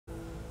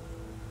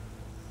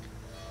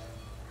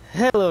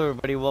Hello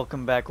everybody,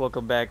 welcome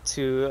back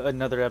to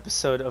another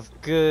episode of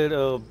Good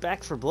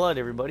Back for Blood,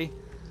 everybody.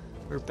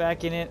 We're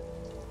back in it.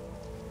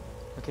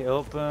 Okay,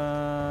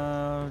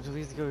 open, do we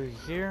have to go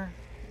here?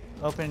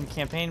 Open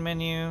campaign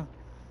menu.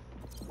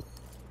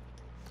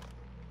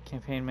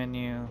 Campaign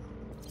menu.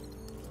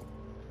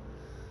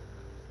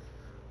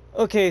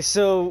 Okay,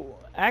 so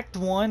Act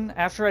 1,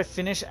 after I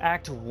finish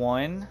Act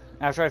 1,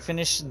 after I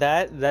finish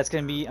that, that's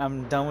gonna be,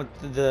 I'm done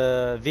with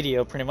the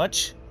video pretty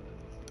much.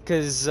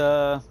 Because,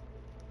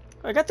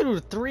 I got through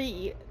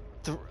three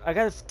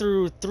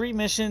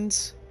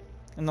missions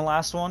in the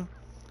last one,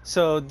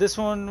 so this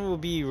one will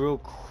be real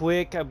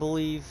quick, I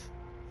believe.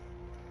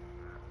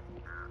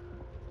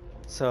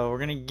 So we're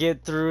gonna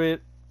get through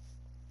it.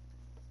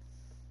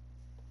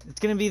 It's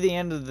gonna be the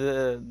end of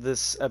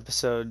this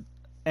episode,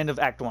 end of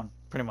Act 1,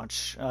 pretty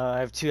much. I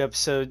have two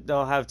episodes.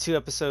 I'll have two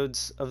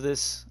episodes of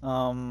this.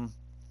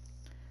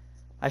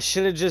 I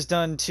should have just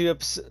done two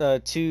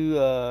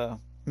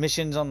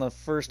missions on the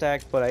first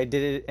act, but I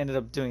ended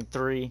up doing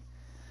three.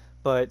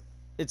 But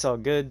it's all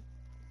good.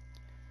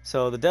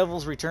 So the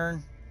Devil's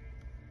Return.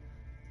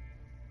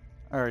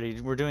 Alrighty,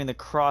 we're doing the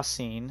cross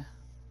scene.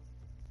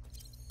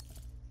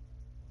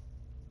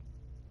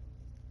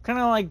 Kind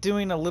of like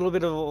doing a little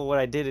bit of what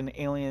I did in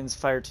Aliens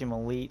Fireteam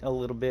Elite, a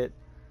little bit.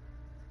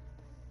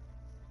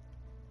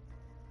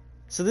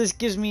 So this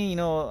gives me, you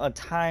know, a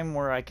time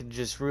where I could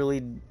just really,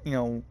 you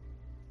know,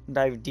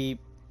 dive deep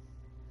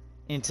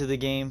into the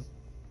game.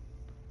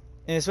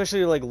 And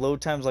especially like load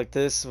times like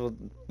this will,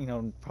 you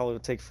know, probably will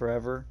take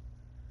forever.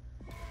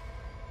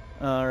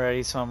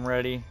 Alrighty, so I'm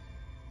ready.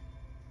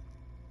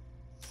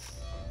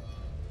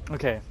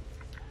 Okay.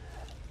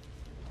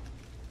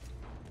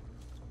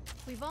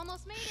 We've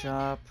almost made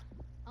Shop.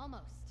 it.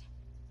 Almost.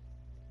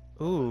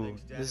 Ooh,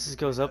 this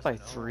goes up by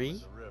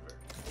 3?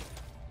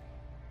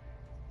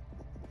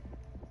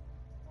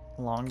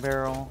 Long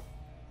barrel.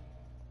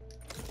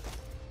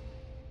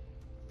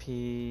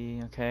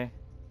 P, okay.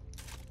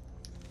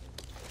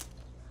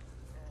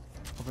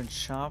 Open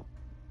shop.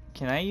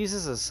 Can I use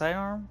this as a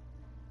sidearm?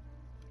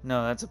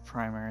 No, that's a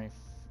primary.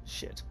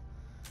 Shit.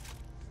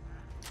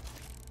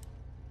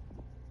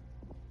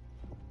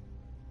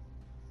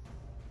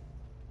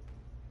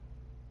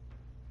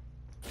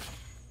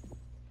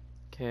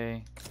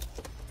 Okay.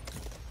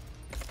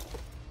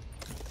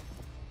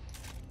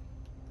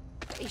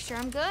 Are you sure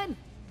I'm good?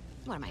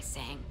 What am I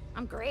saying?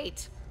 I'm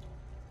great.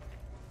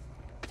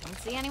 Don't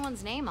see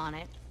anyone's name on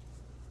it.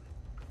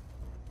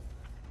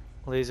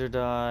 Laser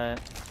dot.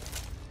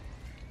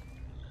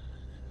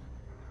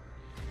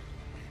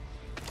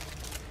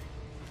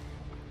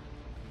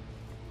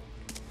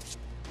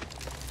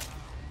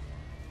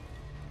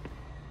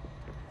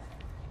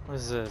 What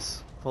is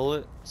this?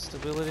 Bullet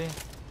stability?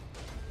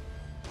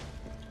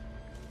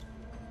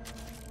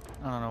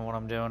 I don't know what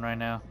I'm doing right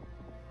now.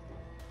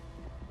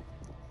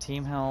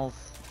 Team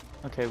health.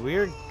 Okay,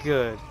 we're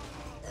good.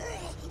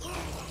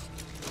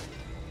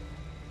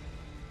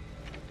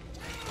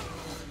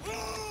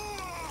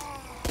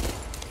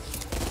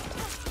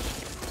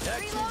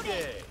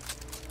 Reloading.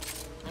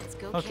 Let's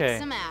go Okay. kick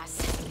some ass.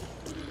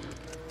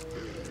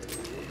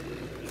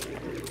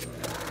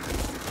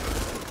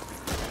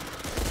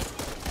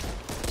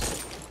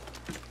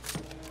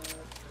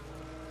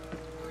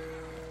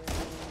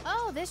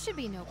 Oh, this should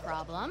be no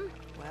problem.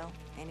 Well,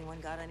 anyone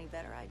got any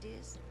better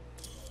ideas?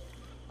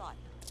 Thought.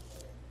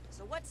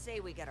 So what say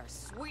we get our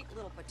sweet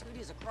little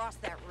patooties across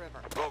that river?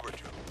 Rover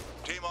 2,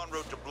 team en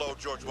route to blow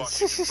George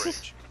Washington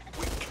Bridge.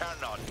 We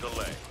cannot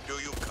delay. Do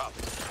you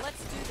copy? Let's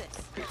do this.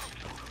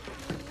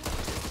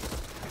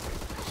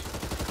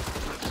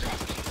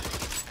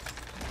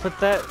 Put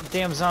that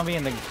damn zombie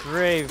in the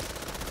grave.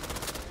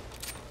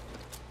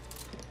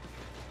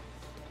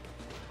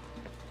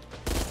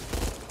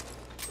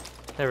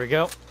 There we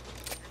go.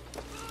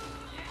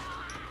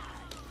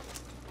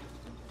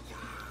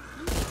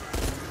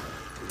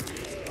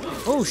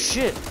 Oh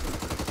shit!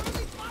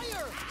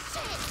 Fire!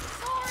 Shit!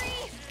 Sorry!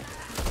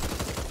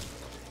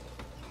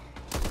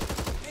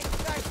 Hey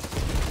guys,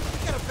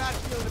 I got a bad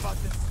feeling about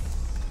this.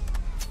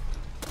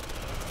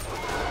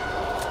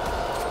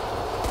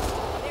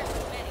 There's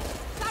too many.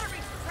 Gotta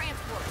reach the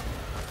transport.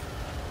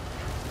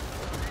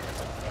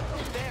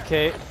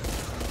 Okay.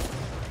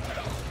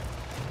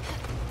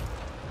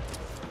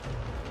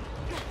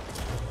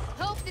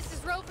 Hope this is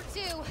Rover 2.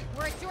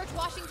 We're at George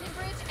Washington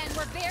Bridge, and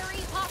we're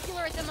very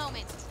popular at the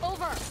moment.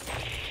 Over.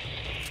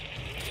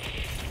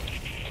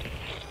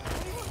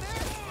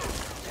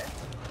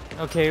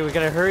 Okay, we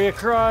gotta hurry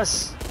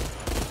across.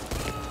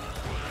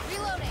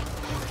 Reloading.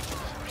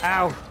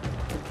 Ow.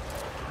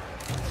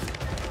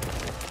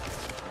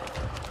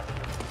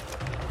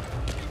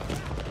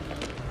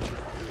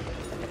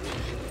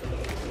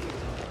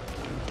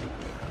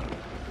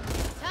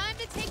 Time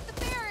to take the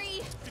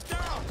ferry. Get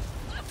down!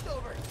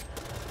 Leftovers!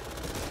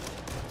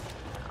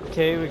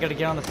 Okay, we gotta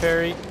get on the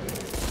ferry.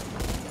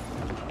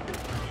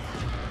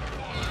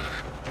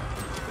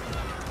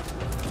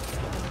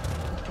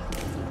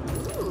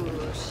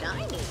 Ooh,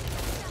 shiny.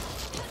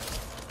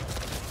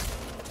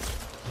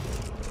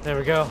 There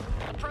we go.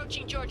 Approaching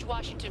approaching George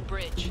Washington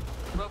Bridge.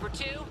 Rover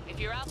 2, if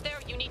you're out there,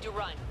 you need to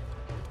run.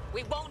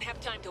 We won't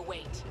have time to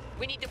wait.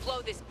 We need to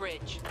blow this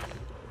bridge.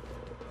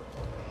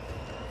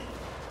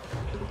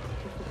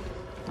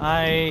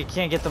 I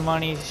can't get the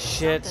money.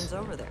 Shit. Something's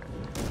over there.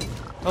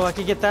 Oh, I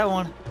could get that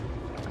one.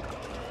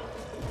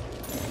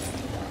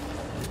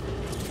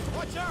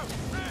 Watch out!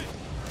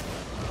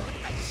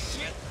 Hey!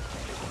 Shit!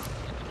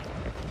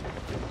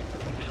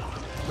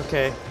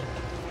 Okay.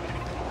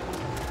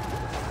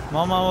 I'm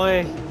on my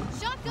way.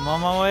 Shotgun! I'm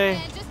on my way.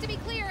 And just to be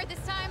clear, this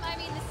time I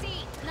mean the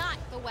seat, not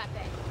the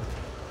weapon.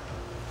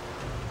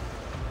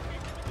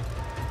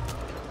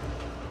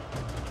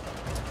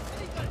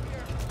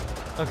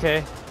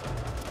 Okay.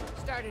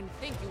 Starting to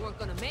think you weren't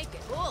gonna make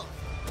it. Cool.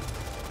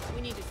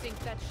 We need to sink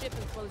that ship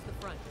and close the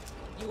front.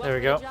 You up There we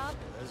for go. the job?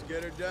 Let's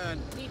get her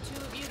done. Need 2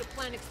 of you to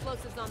plant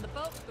explosives on the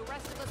boat. The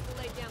rest of us will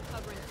lay down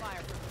cover and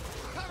fire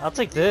from I'll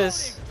take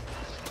this.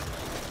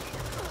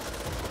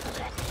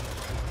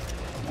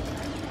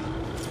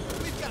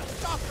 We've got to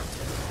stop her.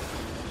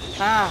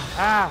 Ah,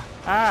 ah,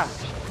 ah.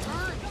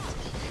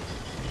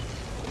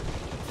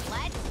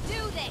 Let's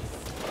do this!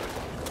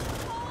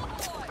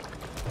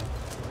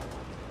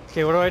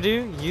 Okay, what do I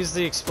do? Use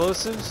the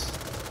explosives?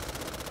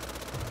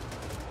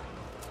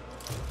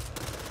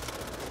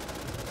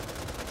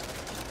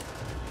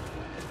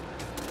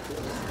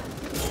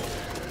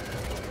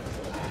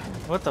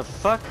 What the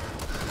fuck?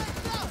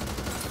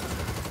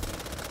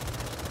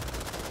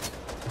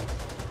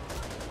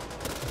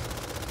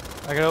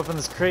 I gotta open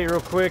this crate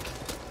real quick.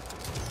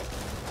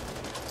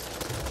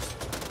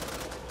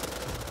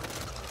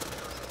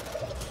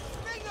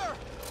 Finger!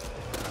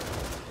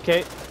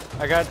 Okay,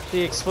 I got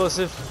the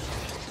explosive.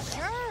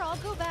 Sure, I'll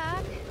go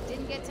back.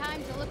 Didn't get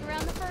time to look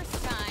around the first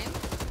time.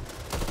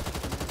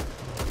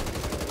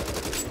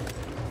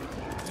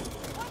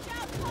 Watch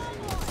out,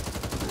 convoy!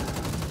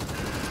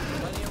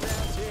 Plenty of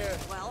rounds here.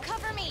 Well,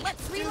 Cover me!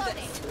 let's do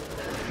Reloading!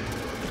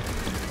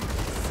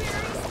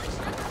 Seriously?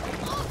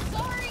 Oh,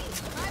 sorry!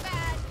 My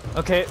bad.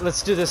 Okay,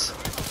 let's do this.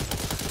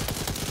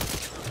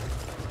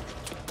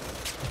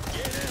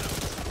 Get in him.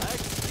 I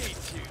can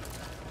beat you.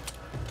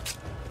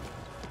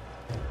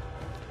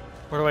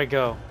 Where do I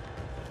go?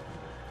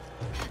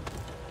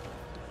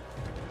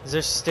 Is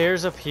there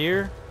stairs up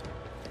here?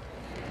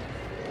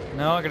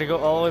 No, I gotta go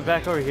all the way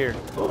back over here.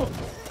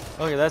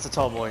 Okay, that's a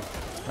tall boy.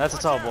 That's a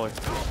tall boy.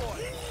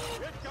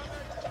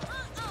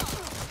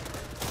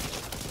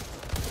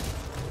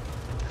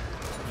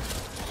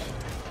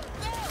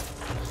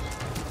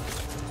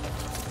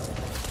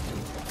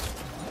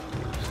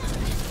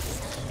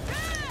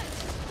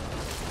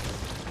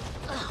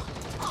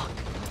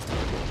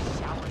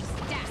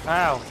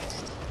 Ow.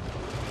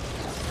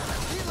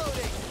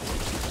 Reloading.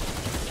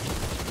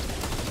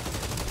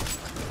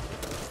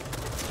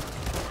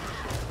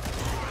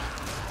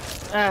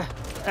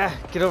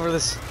 Get over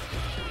this.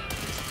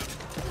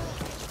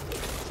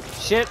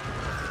 Shit.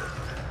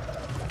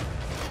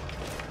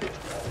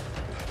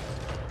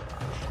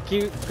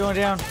 Keep going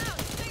down.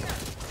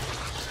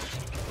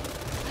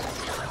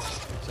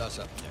 Saw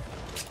something there.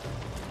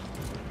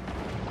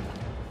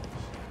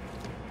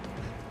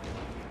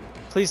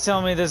 Please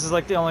tell me this is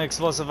like the only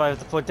explosive I have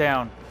to put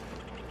down.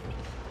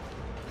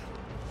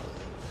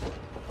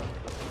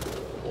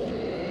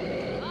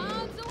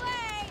 Bombs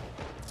away!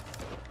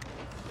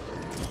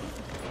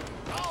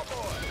 Oh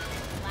boy!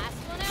 Last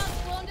one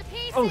out, blown to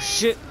pieces. Oh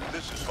shit.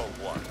 This is Hope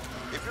 1.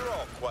 If you're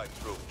all quite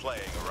through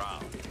playing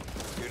around,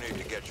 you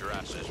need to get your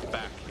asses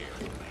back here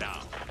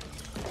now.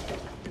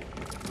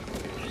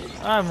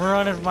 I'm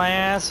running my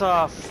ass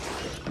off.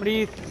 What do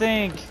you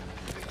think?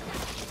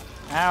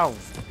 Ow. Need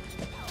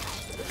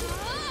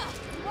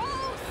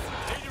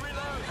to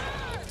reload.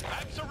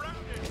 I'm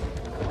surrounded.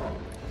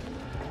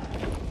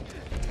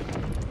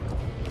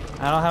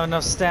 I don't have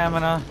enough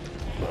stamina.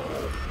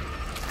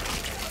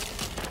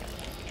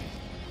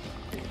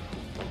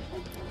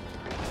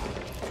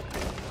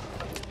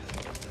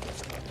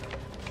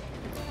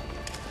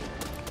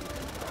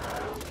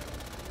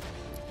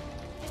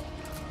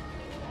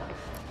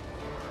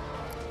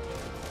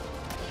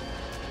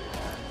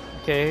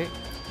 Okay.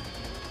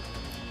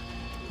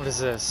 What is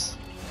this?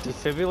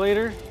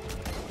 Defibrillator?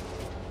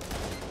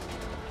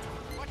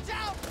 Watch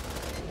out!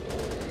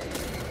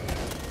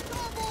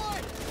 Oh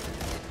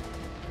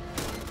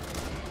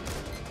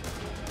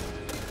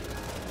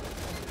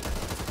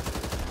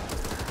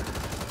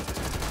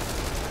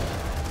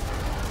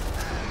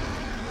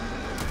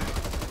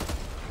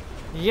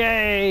boy!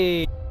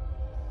 Yay!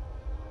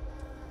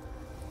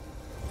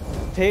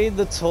 Paid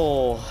the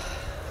toll.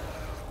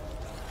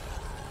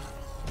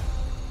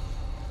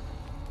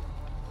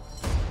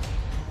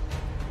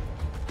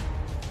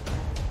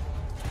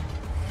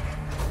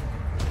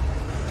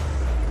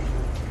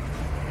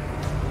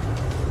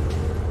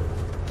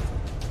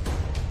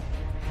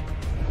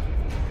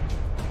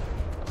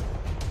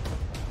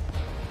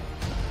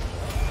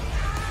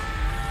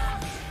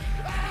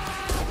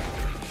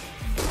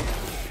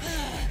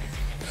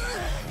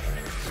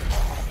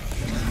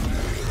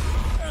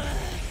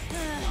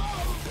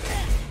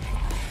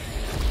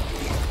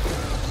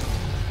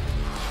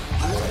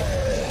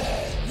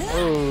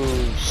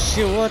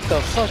 shit, what the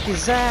fuck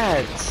is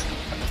that?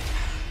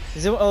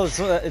 Is it, oh,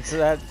 it's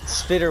that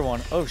spitter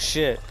one. Oh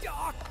shit.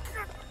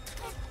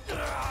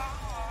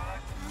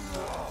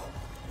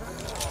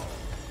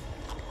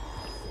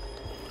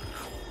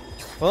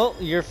 Well,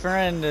 your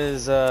friend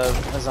is a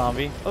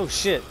zombie. Oh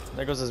shit,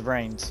 there goes his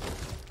brains.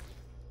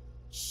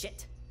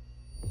 Shit.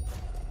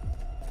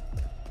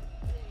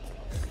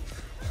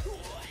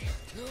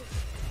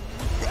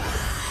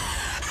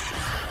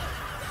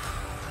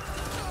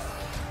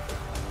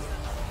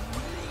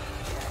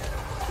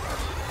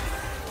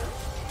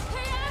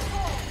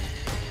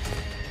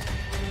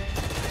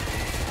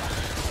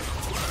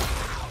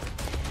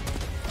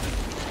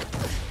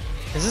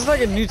 Is this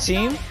like a new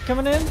team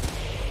coming in?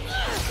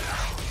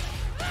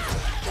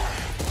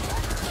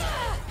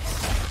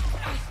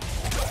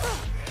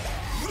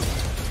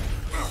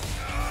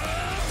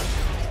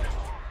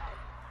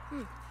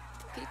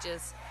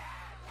 Peaches.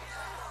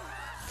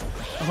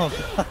 Oh.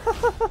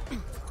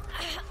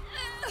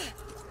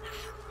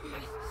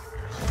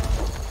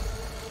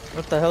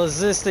 What the hell is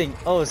this thing?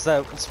 Oh, it's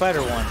that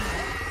spider one.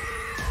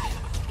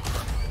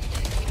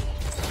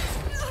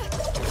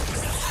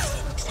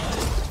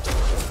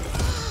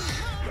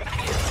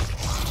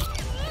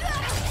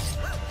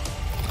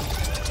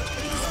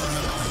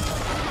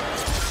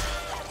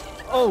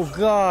 Oh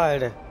god.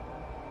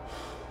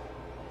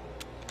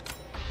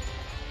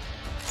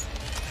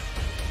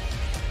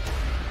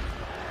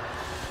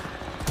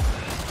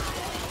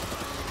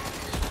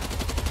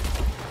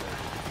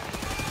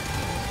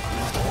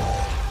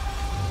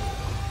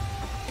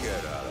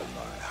 Get out of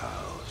my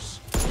house.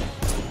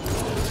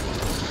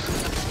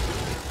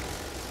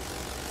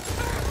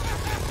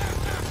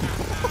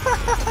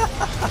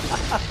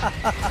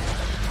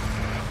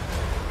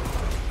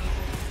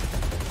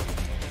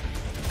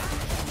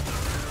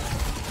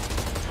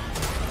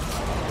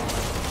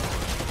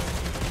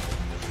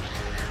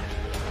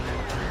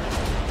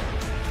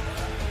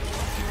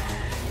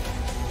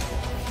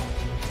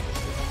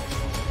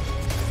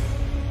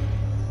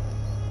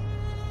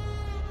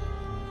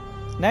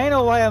 Now you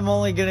know why I'm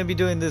only gonna be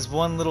doing this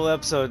one little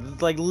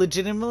episode. Like,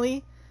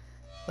 legitimately,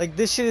 like,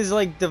 this shit is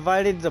like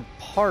divided into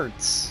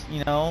parts,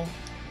 you know?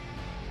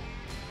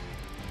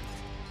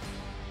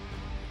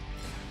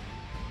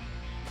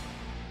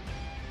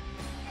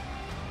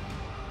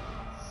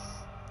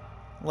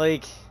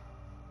 Like,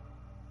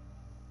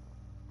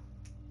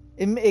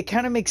 it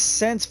kind of makes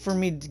sense for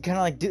me to kind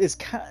of like do. It's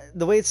kind of,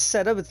 the way it's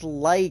set up. It's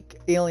like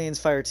Aliens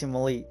Fireteam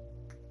Elite,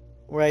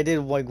 where I did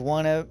like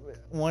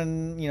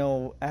one you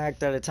know,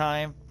 act at a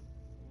time.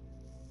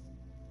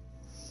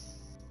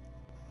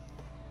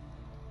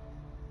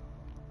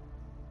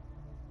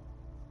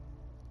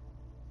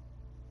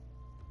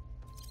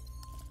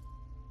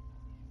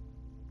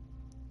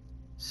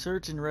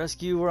 Search and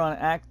rescue. We're on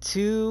Act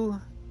 2.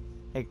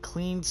 A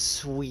clean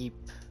sweep.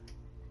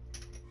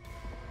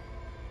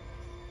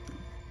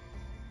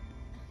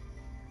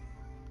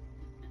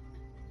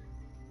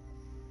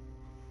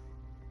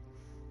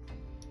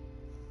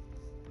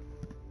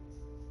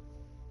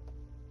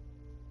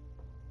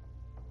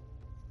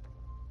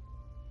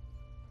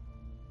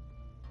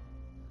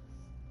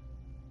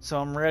 So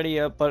I'm ready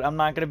up, but I'm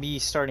not gonna be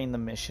starting the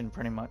mission.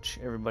 Pretty much,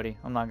 everybody.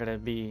 I'm not gonna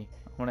be.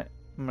 I'm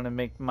gonna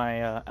make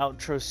my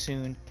outro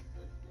soon.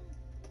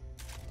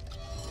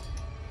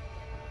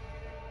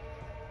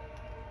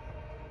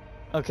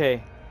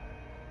 Okay.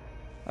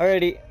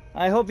 Alrighty.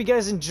 I hope you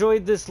guys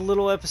enjoyed this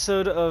little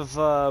episode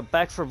of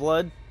Back 4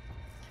 Blood.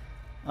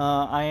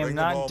 I am Bring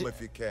not. them home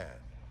if you can.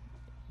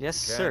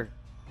 Yes, You can. sir.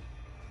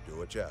 Do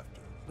what you have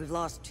to. We've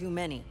lost too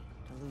many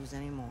to lose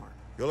any more.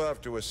 You'll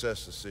have to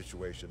assess the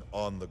situation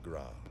on the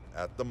ground.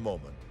 At the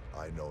moment,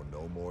 I know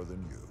no more than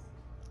you.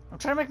 I'm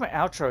trying to make my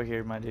outro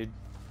here, my dude.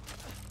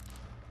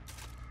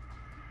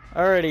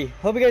 Alrighty,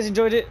 hope you guys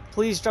enjoyed it.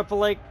 Please drop a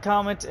like,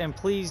 comment, and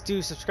please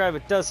do subscribe.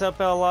 It does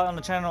help out a lot on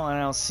the channel, and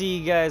I'll see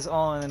you guys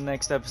all in the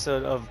next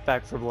episode of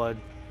Back 4 Blood.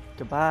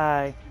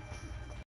 Goodbye.